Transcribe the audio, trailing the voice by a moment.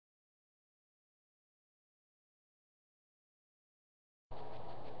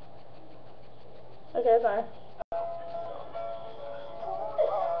Okay, fine.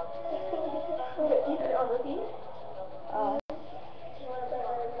 You said on repeat? Oh.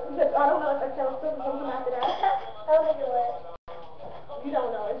 I don't know if Excel's still going to come after that. I don't think it would. You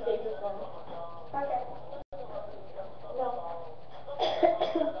don't know. It's David's one. Okay. No.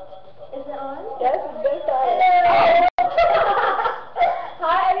 Is it on? Yes, it's been started. Hello.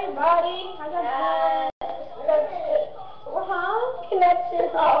 Hi, everybody. How you doing? Connection.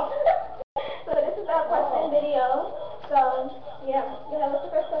 Oh. So this is our question video. So, yeah. What's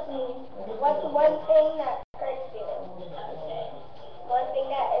the first question? What's one thing that hurts you? Okay. One thing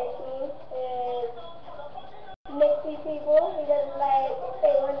that irks me is mixy people who just like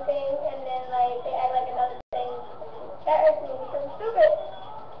say one thing and then like they act like another thing. That irks me because it's stupid.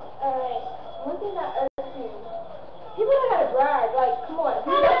 Alright. One thing that irks me. People don't gotta brag. Like, come on.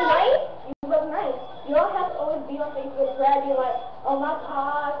 You look nice. You look nice. You don't have to always be on Facebook bragging like, oh my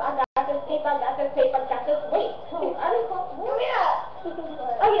gosh, I got this tape, I got this tape, I got this. Wait, I didn't call. Come here.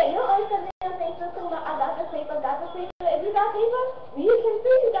 Oh yeah, you don't always come in on Facebook talking about I got this paper, got this paper. If you got paper, we can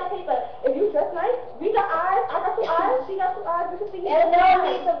see you got paper. If you dress nice, we got eyes, I got two eyes, she got two eyes, we can see you. There's no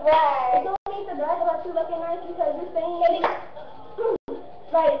need to brag. There's no need to brag about you looking nice because you're saying like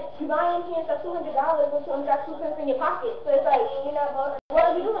you buying pants for $200 but you only got 2 cents in your pocket. So it's like You're not both. what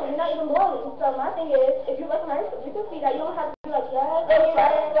are you doing? You're not even blowing. So my thing is, if you look nice, we can see that. You don't have to be like, yes, Then you're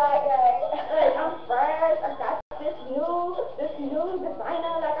not a black guy. like, I'm fresh, I got this new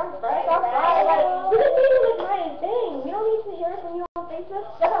designer, like I'm fresh, I'm fresh, like, we just need to look nice, dang, we don't need to hear it from you on Facebook,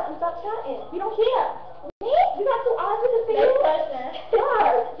 shut up and stop chatting, we don't care. Me? You got 2 eyes, we can see you. Next question.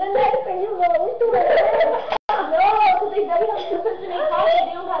 Yeah, the next thing you go, we do it. No, because they have 2 cents in their pocket,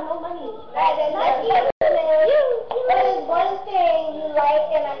 they don't got no money. Right, the next question is, what is one thing you like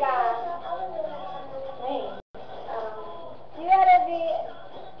in a guy? Dang. You gotta be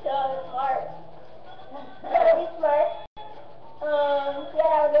smart. You gotta be smart. You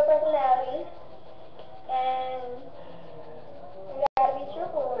gotta have a good personality. And you gotta be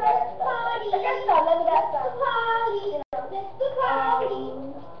truthful and all that stuff. Let me that stuff. You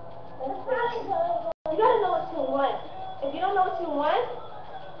You gotta know what you want. If you don't know what you want,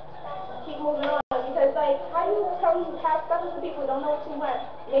 keep moving on. Because like, how you have sex with people who don't know what you want?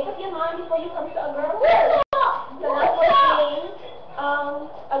 Make up your mind before you come to a girl. So that's what it means.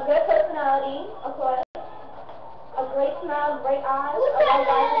 A good personality, of course. A great smile, great eyes. A right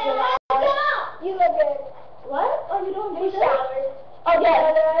eyes with your eyes. You look good. What? Oh, you doing You Deja? showered. Oh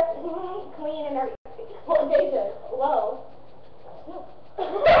yeah, clean and everything. Well, Deja, whoa.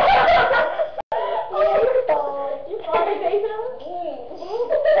 You farted, Deja?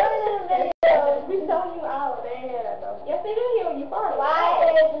 We saw you out. They didn't hear that though. Yes, they did hear you farted. Why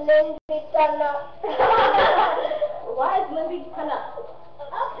is Lindsay turn up? Why is Lindsay turn up?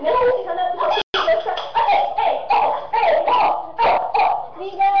 Lindsay turn up because she just hey.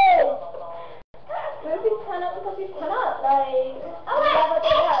 Lindsay turn up because she's turn up. Like, like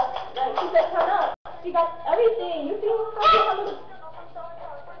she just turn up. She got everything. You see how she comes?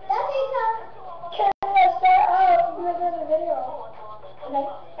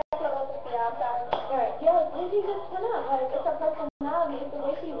 Lindsay just turn up. Like, it's her personality. It's the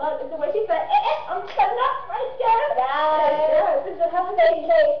way she looks. It's the way she said, I'm turning up right there. Yes. It's just how she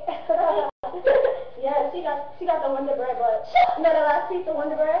yeah, she got the Wonder Bread, but you know the last piece of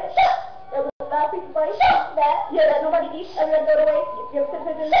Wonder Bread? That was the last piece of bread? That? Yeah, that nobody eats every other throw away. You ever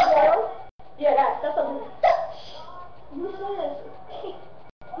sit in the boil? Yeah, that's what you should.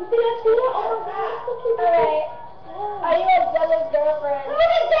 You see that shit? Oh my god, so cute. Alright. Are you a jealous girlfriend? Who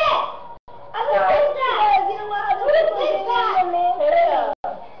is that? I'm not because you know what other people do in your man. Yeah.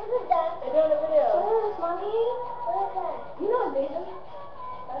 What is that? They're doing a video. Yes, mommy. What is that? You know Deja?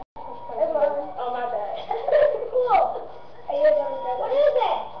 It's mommy. Oh my bad. Cool. Are you a jealous girlfriend? What is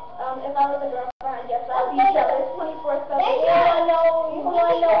it? If I was a girlfriend, yes, I would be jealous 24/7. You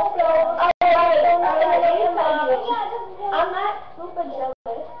wanna know, so I'm not super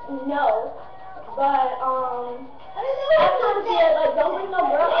jealous, no, but at times, yeah, like, don't bring no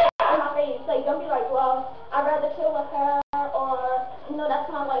girl in my face, like, don't be like, well, I'd rather chill with her, or, you know, that's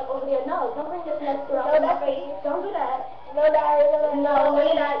not, like, over there, no, don't bring this next girl in my face, don't do that, no, diary, no, none of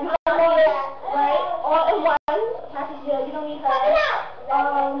that, you don't need that, right, all in one package deal, you don't need her,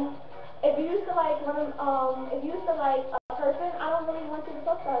 if you used to like a person, I don't really want you to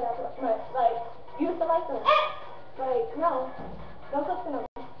talk to her that much. Like, you used to like them. Like, no. Don't talk to them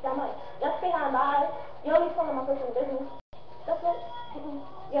that much. Just say hi and bye. You don't need to tell my personal business. That's it.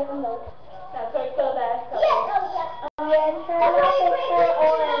 Yes and no. That's right, so that's yes, turn on.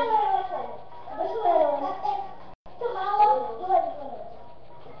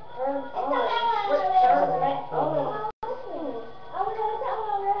 Turn on.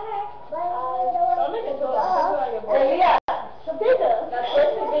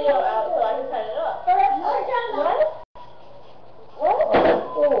 What?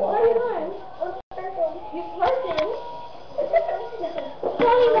 Oh. What are you doing? I'm flirting. You flirting?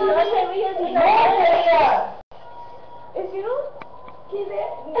 Sorry, Is you? Keep it.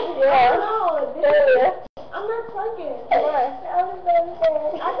 Yeah. No, Yeah. I'm not flirting. Come on.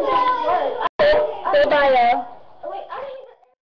 I said flirt. Say bye, y'all.